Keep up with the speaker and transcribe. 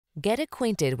Get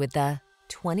acquainted with the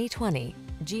 2020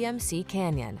 GMC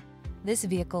Canyon. This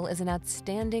vehicle is an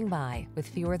outstanding buy with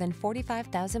fewer than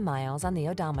 45,000 miles on the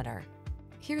odometer.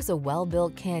 Here's a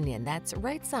well-built Canyon that's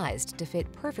right-sized to fit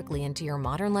perfectly into your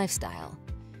modern lifestyle.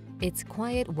 Its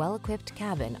quiet, well-equipped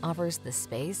cabin offers the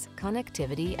space,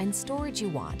 connectivity, and storage you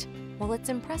want, while its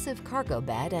impressive cargo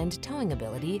bed and towing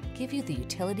ability give you the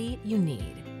utility you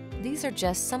need. These are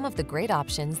just some of the great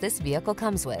options this vehicle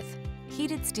comes with: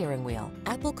 heated steering wheel,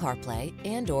 Apple CarPlay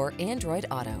and/or Android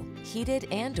Auto, heated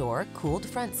and/or cooled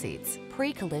front seats,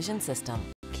 pre-collision system,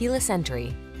 keyless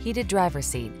entry, heated driver's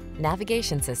seat,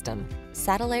 navigation system,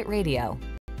 satellite radio,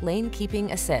 lane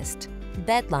keeping assist,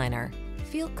 bed liner.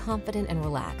 Feel confident and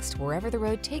relaxed wherever the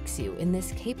road takes you in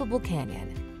this capable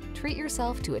Canyon. Treat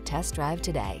yourself to a test drive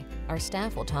today. Our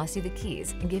staff will toss you the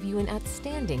keys and give you an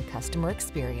outstanding customer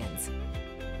experience.